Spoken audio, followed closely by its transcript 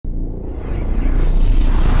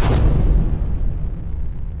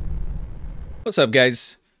What's up,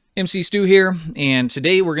 guys? MC Stu here, and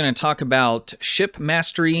today we're going to talk about ship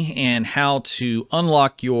mastery and how to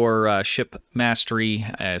unlock your ship mastery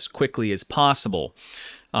as quickly as possible.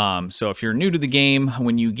 So if you're new to the game,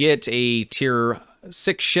 when you get a tier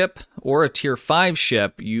 6 ship or a tier 5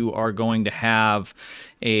 ship, you are going to have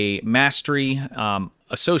a mastery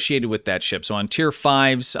associated with that ship. So on tier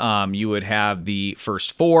 5s, you would have the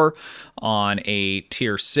first 4. On a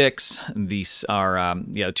tier 6, these are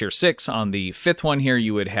tier 6. On the 5th one here,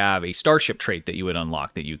 you would have a Starship trait that you would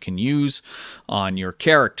unlock that you can use on your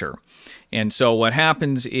character. And so what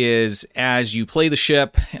happens is, as you play the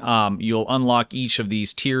ship, you'll unlock each of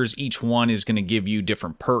these tiers. Each one is going to give you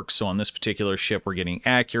different perks. So on this particular ship, we're getting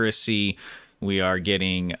accuracy, we are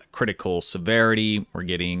getting critical severity, we're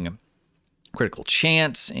getting critical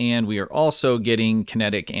chance, and we are also getting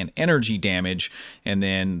kinetic and energy damage, and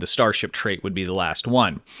then the Starship trait would be the last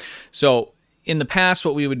one. So in the past,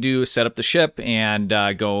 what we would do is set up the ship and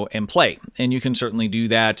go and play. And you can certainly do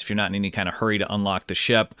that if you're not in any kind of hurry to unlock the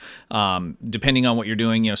ship. Depending on what you're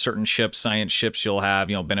doing, certain ships, science ships, you'll have,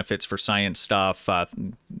 benefits for science stuff.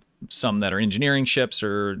 Some that are engineering ships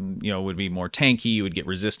or, would be more tanky. You would get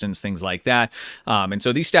resistance, things like that. And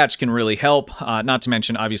so these stats can really help, not to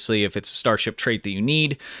mention, obviously, if it's a Starship trait that you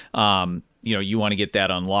need, you want to get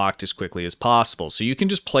that unlocked as quickly as possible. So you can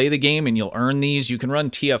just play the game and you'll earn these. You can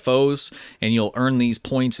run TFOs and you'll earn these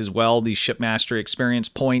points as well, these ship mastery experience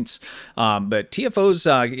points. But TFOs,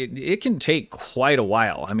 it can take quite a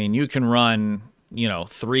while. I mean, you can run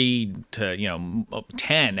 3 to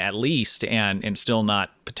 10 at least and still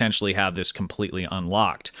not potentially have this completely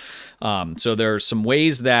unlocked. So there are some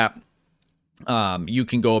ways that you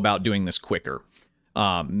can go about doing this quicker.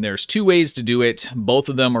 There's 2 ways to do it. Both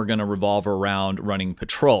of them are going to revolve around running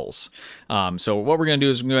patrols. So what we're going to do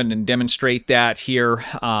is go ahead and demonstrate that here.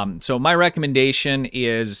 So my recommendation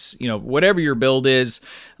is, whatever your build is,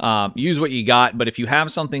 use what you got. But if you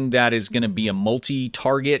have something that is going to be a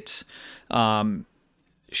multi-target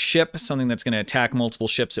ship, something that's going to attack multiple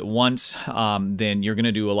ships at once, then you're going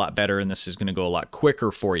to do a lot better, and this is going to go a lot quicker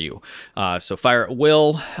for you. So fire at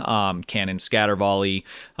will, cannon, scatter volley,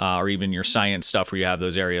 or even your science stuff where you have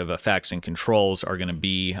those area of effects and controls are going to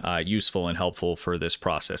be useful and helpful for this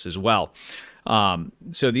process as well.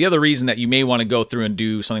 So the other reason that you may want to go through and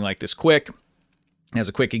do something like this quick, as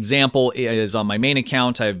a quick example, is on my main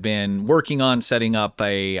account, I've been working on setting up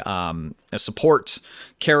a support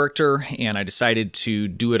character, and I decided to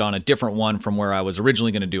do it on a different one from where I was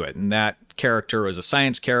originally going to do it. And that character was a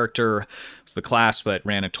science character. It's the class, but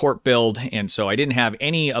ran a Torp build, and so I didn't have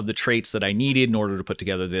any of the traits that I needed in order to put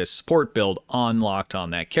together this support build unlocked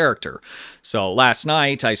on that character. So last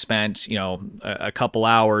night I spent, a couple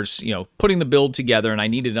hours, putting the build together, and I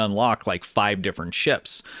needed to unlock like 5 different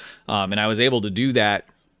ships. And I was able to do that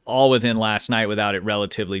all within last night without it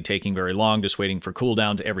relatively taking very long, just waiting for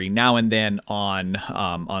cooldowns every now and then on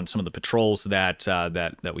some of the patrols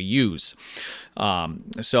that we use.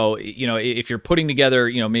 So, if you're putting together,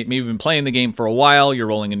 maybe you've been playing the game for a while, you're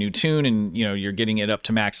rolling a new tune and, you're getting it up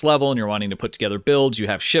to max level and you're wanting to put together builds, you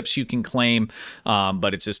have ships you can claim,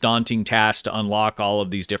 but it's this daunting task to unlock all of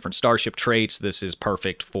these different Starship traits. This is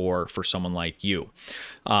perfect for someone like you.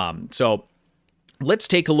 So let's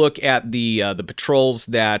take a look at the patrols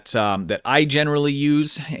that I generally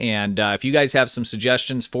use, and if you guys have some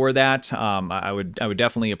suggestions for that, I would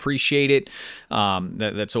definitely appreciate it.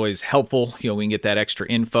 That's always helpful. We can get that extra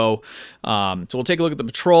info. So we'll take a look at the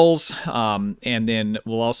patrols, and then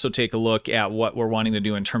we'll also take a look at what we're wanting to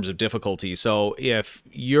do in terms of difficulty. So if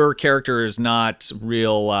your character is not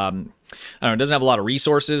real, it doesn't have a lot of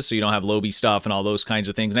resources, so you don't have lobby stuff and all those kinds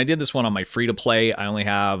of things. And I did this one on my free-to-play. I only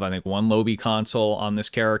have, I think, 1 lobby console on this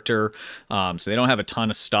character, so they don't have a ton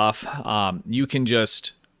of stuff. You can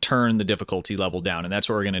just turn the difficulty level down, and that's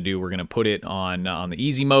what we're going to do. We're going to put it on the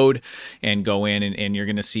easy mode and go in, and you're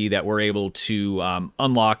going to see that we're able to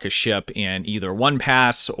unlock a ship in either 1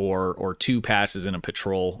 pass or 2 passes in a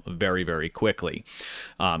patrol very, very quickly.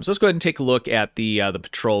 So let's go ahead and take a look at the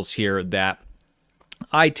patrols here that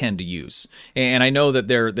I tend to use, and I know that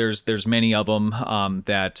there's many of them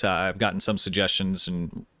that I've gotten some suggestions,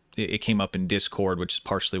 and it came up in Discord, which is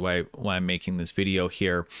partially why I'm making this video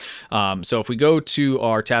here. So if we go to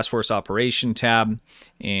our Task Force Operation tab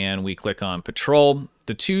and we click on Patrol,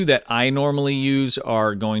 the 2 that I normally use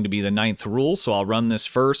are going to be the 9th rule. So I'll run this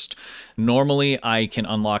first. Normally I can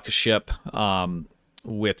unlock a ship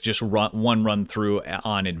with just one run through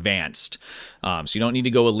on advanced. So you don't need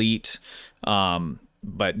to go elite.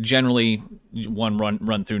 But generally 1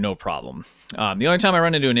 run through, no problem. The only time I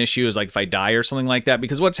run into an issue is like if I die or something like that,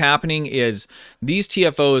 because what's happening is these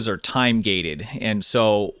TFOs are time gated, and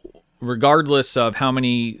so regardless of how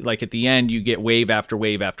many, like at the end, you get wave after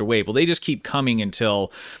wave after wave. Well, they just keep coming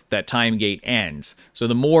until that time gate ends. So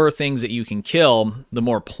the more things that you can kill, the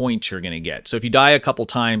more points you're going to get. So if you die a couple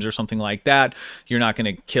times or something like that, you're not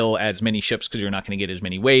going to kill as many ships because you're not going to get as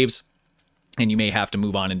many waves. And you may have to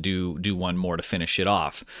move on and do one more to finish it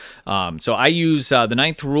off. So I use the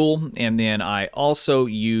 9th rule, and then I also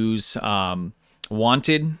use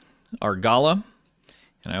Wanted, Argala.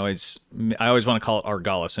 And I always want to call it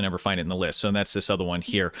Argala, so I never find it in the list. So that's this other one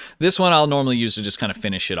here. This one I'll normally use to just kind of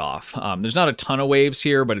finish it off. There's not a ton of waves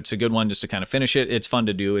here, but it's a good one just to kind of finish it. It's fun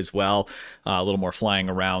to do as well. A little more flying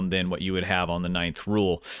around than what you would have on the 9th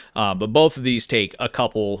rule. But both of these take a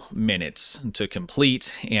couple minutes to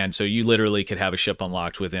complete, and so you literally could have a ship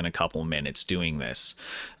unlocked within a couple minutes doing this.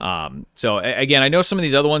 So again, I know some of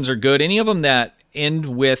these other ones are good. Any of them that end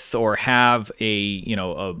with or have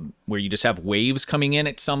where you just have waves coming in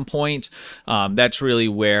at some point, that's really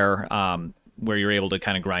where you're able to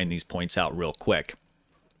kind of grind these points out real quick.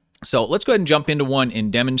 So let's go ahead and jump into one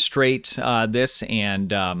and demonstrate this,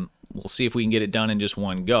 and we'll see if we can get it done in just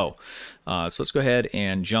one go. So let's go ahead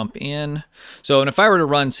and jump in. So, and if I were to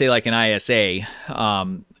run, say, like an ISA,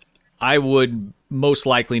 I would most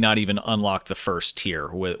likely not even unlock the first tier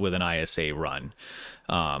with an ISA run.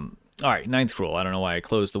 All right, 9th rule. I don't know why I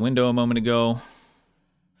closed the window a moment ago.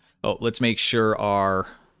 Oh, let's make sure our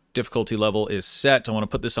difficulty level is set. I want to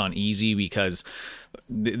put this on easy because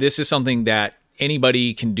this is something that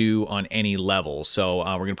anybody can do on any level. So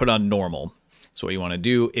we're going to put it on normal. So what you want to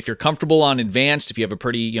do, if you're comfortable on advanced, if you have a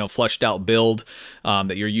pretty fleshed out build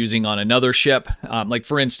that you're using on another ship, like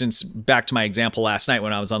for instance, back to my example last night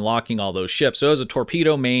when I was unlocking all those ships. So it was a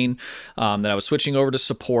torpedo main that I was switching over to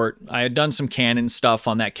support. I had done some cannon stuff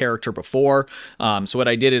on that character before. So what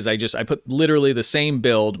I did is I put literally the same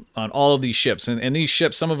build on all of these ships, and these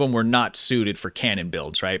ships, some of them were not suited for cannon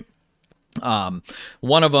builds, right?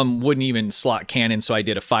 One of them wouldn't even slot cannon, so I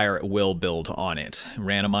did a fire at will build on it.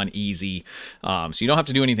 Ran them on easy. So you don't have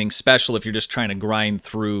to do anything special if you're just trying to grind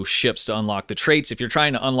through ships to unlock the traits. If you're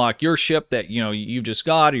trying to unlock your ship that you've just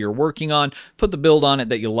got or you're working on, put the build on it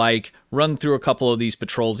that you like, run through a couple of these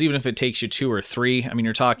patrols, even if it takes you 2 or 3. I mean,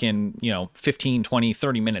 you're talking 15, 20,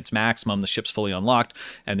 30 minutes maximum. The ship's fully unlocked,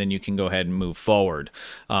 and then you can go ahead and move forward.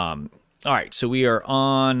 All right, so we are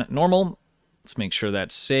on normal. Let's make sure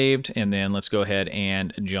that's saved, and then let's go ahead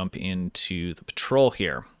and jump into the patrol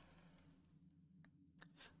here.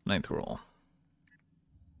 9th rule.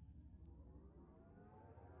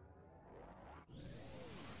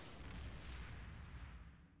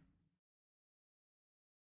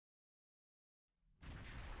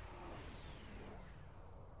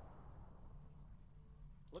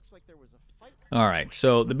 Looks like there was a fight. All right,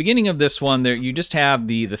 so the beginning of this one, there you just have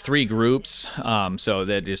the 3 groups. So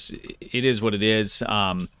that it is what it is.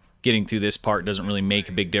 Getting through this part doesn't really make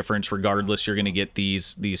a big difference. Regardless, you're going to get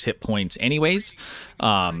these hit points anyways.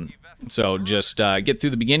 So just get through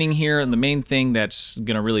the beginning here, and the main thing that's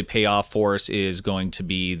going to really pay off for us is going to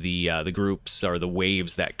be the groups or the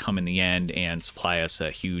waves that come in the end and supply us a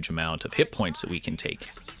huge amount of hit points that we can take.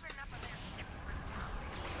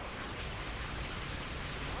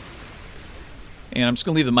 And I'm just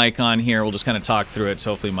going to leave the mic on here. We'll just kind of talk through it, so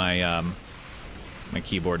hopefully my my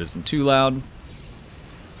keyboard isn't too loud.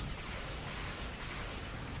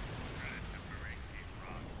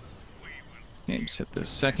 Okay, just hit the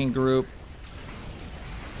second group.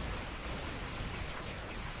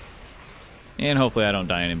 And hopefully I don't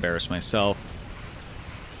die and embarrass myself.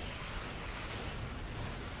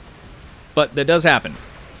 But that does happen.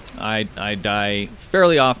 I die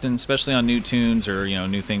fairly often, especially on new tunes or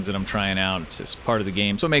new things that I'm trying out. It's just part of the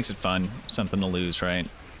game, so it makes it fun. Something to lose, right?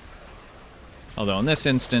 Although in this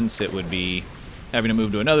instance, it would be having to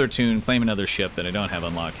move to another tune, claim another ship that I don't have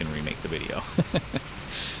unlocked, and remake the video.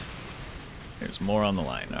 There's more on the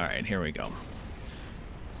line. All right, here we go.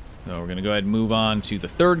 So we're going to go ahead and move on to the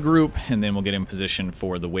 3rd group, and then we'll get in position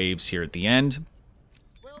for the waves here at the end.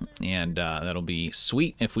 And that'll be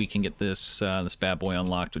sweet if we can get this this bad boy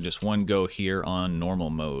unlocked with just one go here on normal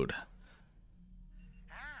mode.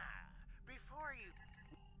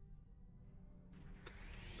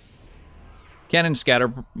 Cannon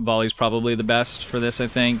scatter volley is probably the best for this, I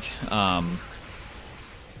think. Fire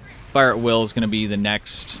at will is going to be the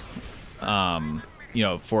next,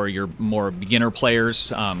 for your more beginner players.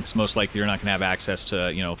 Because most likely you're not going to have access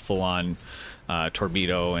to full-on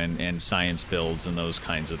torpedo and science builds and those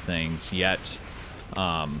kinds of things yet.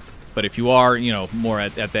 But if you are, more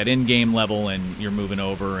at that in-game level and you're moving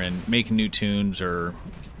over and making new tunes or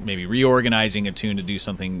maybe reorganizing a tune to do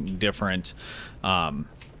something different,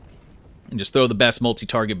 And just throw the best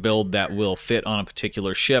multi-target build that will fit on a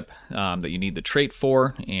particular ship that you need the trait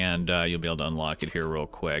for, and you'll be able to unlock it here real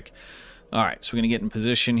quick. All right, so we're going to get in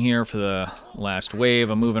position here for the last wave.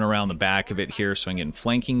 I'm moving around the back of it here so I can get in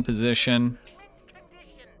flanking position.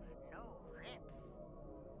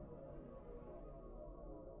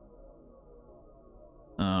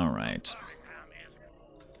 All right.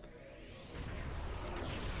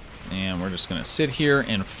 And we're just going to sit here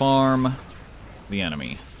and farm the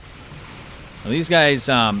enemy. Now these guys,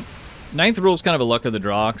 ninth rule is kind of a luck of the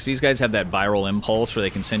draw, because these guys have that viral impulse where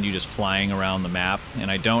they can send you just flying around the map,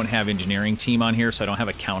 and I don't have engineering team on here, so I don't have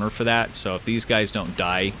a counter for that. So if these guys don't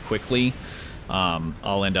die quickly,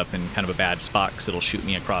 I'll end up in kind of a bad spot, because it'll shoot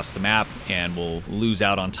me across the map, and we'll lose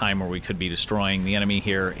out on time where we could be destroying the enemy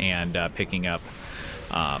here and picking up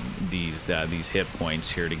these hit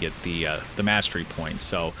points here to get the mastery points.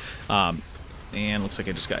 So, and looks like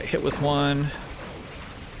I just got hit with one.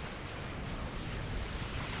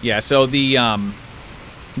 Yeah, so the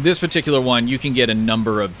this particular one, you can get a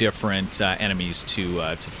number of different enemies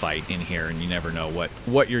to fight in here, and you never know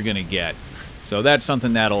what you're gonna get. So that's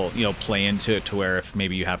something that'll play into it, to where if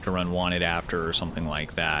maybe you have to run wanted after or something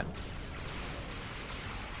like that.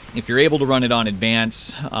 If you're able to run it on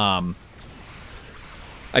advance,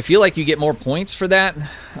 I feel like you get more points for that.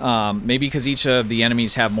 Maybe because each of the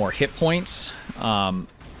enemies have more hit points.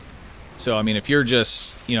 So, I mean, if you're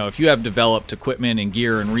just, if you have developed equipment and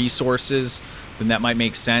gear and resources, then that might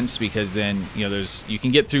make sense, because then, you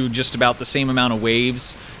can get through just about the same amount of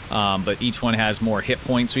waves, but each one has more hit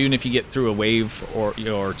points. So even if you get through a wave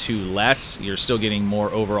or two less, you're still getting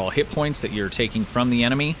more overall hit points that you're taking from the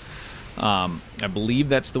enemy. I believe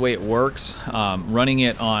that's the way it works. Running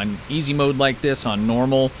it on easy mode like this, on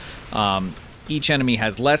normal, each enemy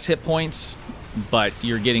has less hit points, but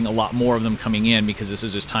you're getting a lot more of them coming in, because this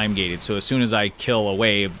is just time gated. So as soon as I kill a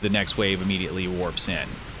wave, the next wave immediately warps in.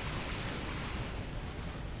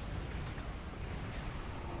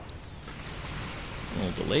 A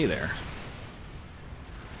little delay there.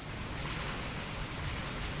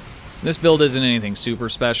 This build isn't anything super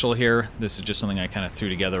special here. This is just something I kind of threw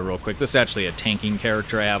together real quick. This is actually a tanking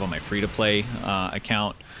character I have on my free-to-play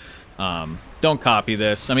account. Don't copy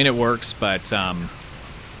this. I mean, it works, but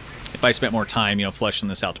if I spent more time, fleshing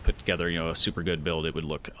this out to put together, a super good build, it would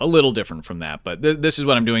look a little different from that. But this is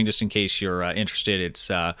what I'm doing, just in case you're interested. It's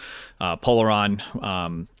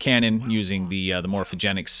Polaron cannon using the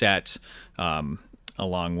morphogenic set,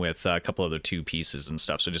 along with a couple other two pieces and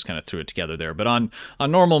stuff. So just kind of threw it together there. But on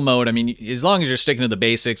normal mode, I mean, as long as you're sticking to the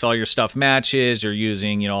basics, all your stuff matches. You're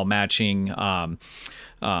using, all matching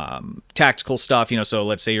tactical stuff, so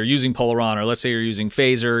let's say you're using Polaron, or let's say you're using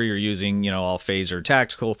Phaser, you're using, all Phaser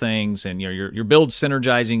tactical things, and your build's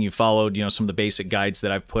synergizing. You followed, some of the basic guides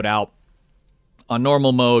that I've put out. On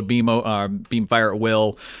normal mode, beam fire at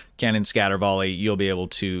will, cannon, scatter volley, you'll be able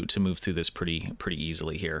to move through this pretty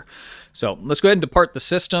easily here. So let's go ahead and depart the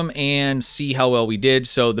system and see how well we did.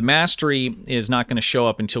 So the mastery is not going to show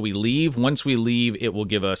up until we leave. Once we leave, it will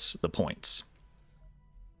give us the points.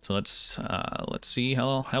 So let's see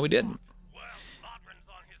how we did.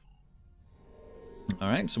 All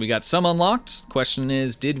right, so we got some unlocked. The question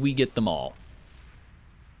is, did we get them all?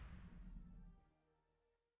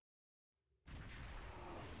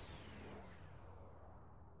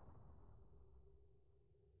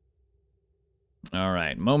 All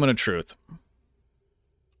right, moment of truth.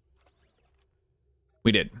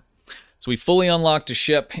 We did. So we fully unlocked a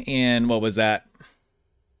ship in, what was that,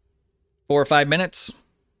 4 or 5 minutes?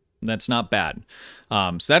 That's not bad.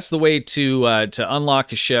 So that's the way to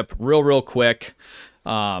unlock a ship real quick.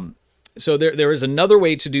 So there is another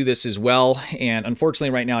way to do this as well, and unfortunately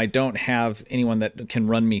right now I don't have anyone that can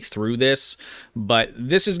run me through this, but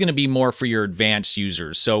this is going to be more for your advanced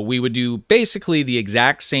users. So we would do basically the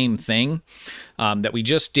exact same thing that we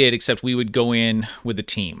just did, except we would go in with a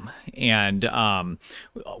team, and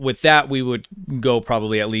with that we would go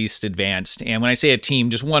probably at least advanced. And when I say a team,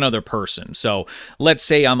 just one other person. So let's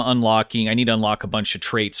say I need to unlock a bunch of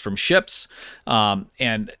traits from ships,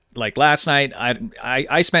 and like last night,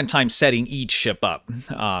 I spent time setting each ship up,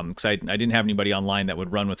 because I didn't have anybody online that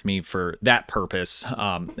would run with me for that purpose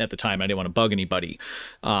at the time. I didn't want to bug anybody.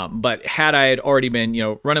 But had I had already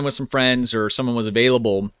been, running with some friends, or someone was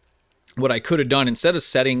available, what I could have done, instead of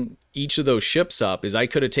setting each of those ships up, is I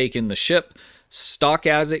could have taken the ship stock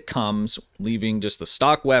as it comes, leaving just the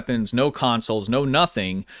stock weapons, no consoles, no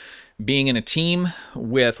nothing, being in a team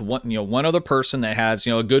with one other person that has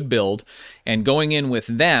a good build, and going in with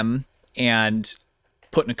them and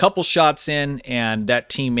putting a couple shots in, and that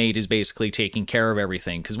teammate is basically taking care of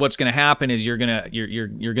everything. Because what's going to happen is you're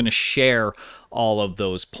gonna share all of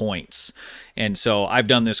those points. And so I've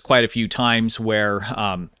done this quite a few times where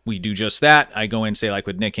we do just that. I go in, say like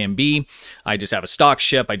with Nick MB, I just have a stock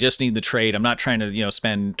ship. I just need the trade. I'm not trying to,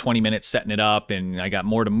 spend 20 minutes setting it up, and I got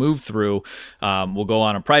more to move through. We'll go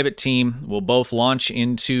on a private team. We'll both launch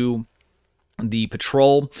into the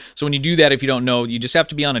patrol. So when you do that, if you don't know, you just have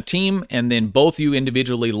to be on a team, and then both you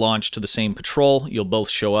individually launch to the same patrol. You'll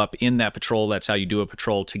both show up in that patrol. That's how you do a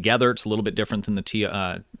patrol together. It's a little bit different than the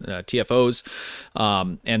TFOs.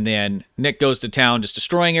 And then Nick goes to town just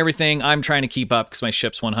destroying everything. I'm trying to keep up because my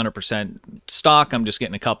ship's 100% stock. I'm just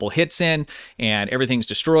getting a couple hits in, and everything's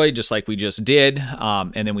destroyed just like we just did.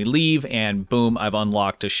 And then we leave, and boom, I've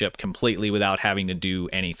unlocked a ship completely without having to do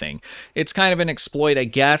anything. It's kind of an exploit, I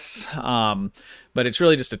guess. But it's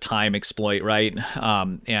really just a time exploit, right?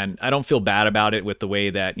 And I don't feel bad about it with the way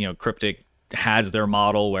that, Cryptic has their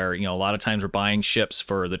model where, a lot of times we're buying ships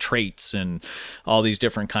for the traits and all these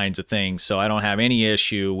different kinds of things. So I don't have any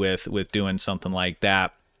issue with doing something like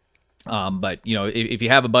that. But if you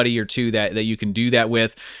have a buddy or two that you can do that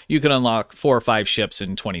with, you can unlock 4 or 5 ships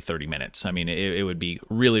in 20-30 minutes. I mean, it would be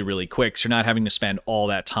really, really quick. So you're not having to spend all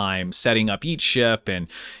that time setting up each ship and,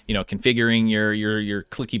 configuring your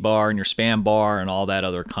clicky bar and your spam bar and all that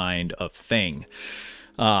other kind of thing.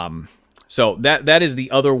 So that is the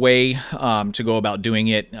other way to go about doing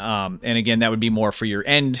it. And again, that would be more for your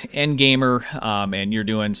end gamer, and you're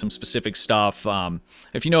doing some specific stuff.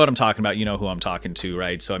 If you know what I'm talking about, you know who I'm talking to,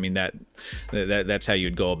 right? So I mean that's how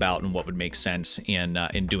you'd go about and what would make sense in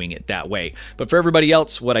doing it that way. But for everybody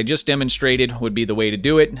else, what I just demonstrated would be the way to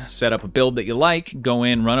do it. Set up a build that you like, go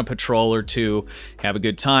in, run a patrol or two, have a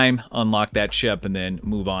good time, unlock that ship, and then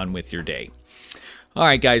move on with your day. All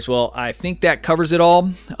right, guys. Well, I think that covers it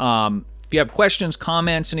all. If you have questions,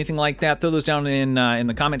 comments, anything like that, throw those down in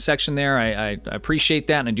the comment section there. I appreciate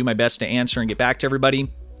that, and I do my best to answer and get back to everybody.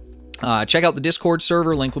 Check out the Discord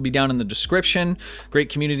server. Link will be down in the description. Great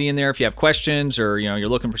community in there. If you have questions, or you're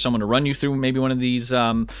looking for someone to run you through maybe one of these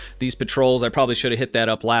patrols, I probably should have hit that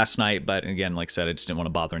up last night, but again, like I said, I just didn't want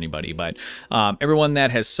to bother anybody. But everyone that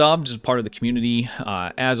has subbed as part of the community,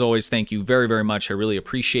 as always, thank you very, very much. I really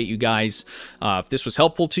appreciate you guys. If this was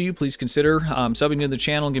helpful to you, please consider subbing to the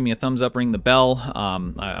channel. Give me a thumbs up, ring the bell.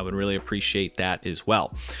 I would really appreciate that as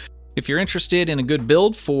well. If you're interested in a good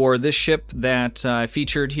build for this ship that I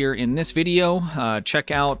featured here in this video,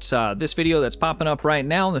 check out this video that's popping up right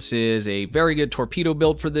now. This is a very good torpedo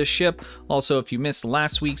build for this ship. Also, if you missed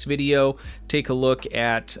last week's video, take a look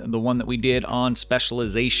at the one that we did on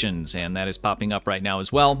specializations, and that is popping up right now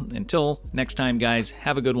as well. Until next time, guys,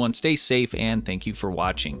 have a good one, stay safe, and thank you for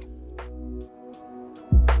watching.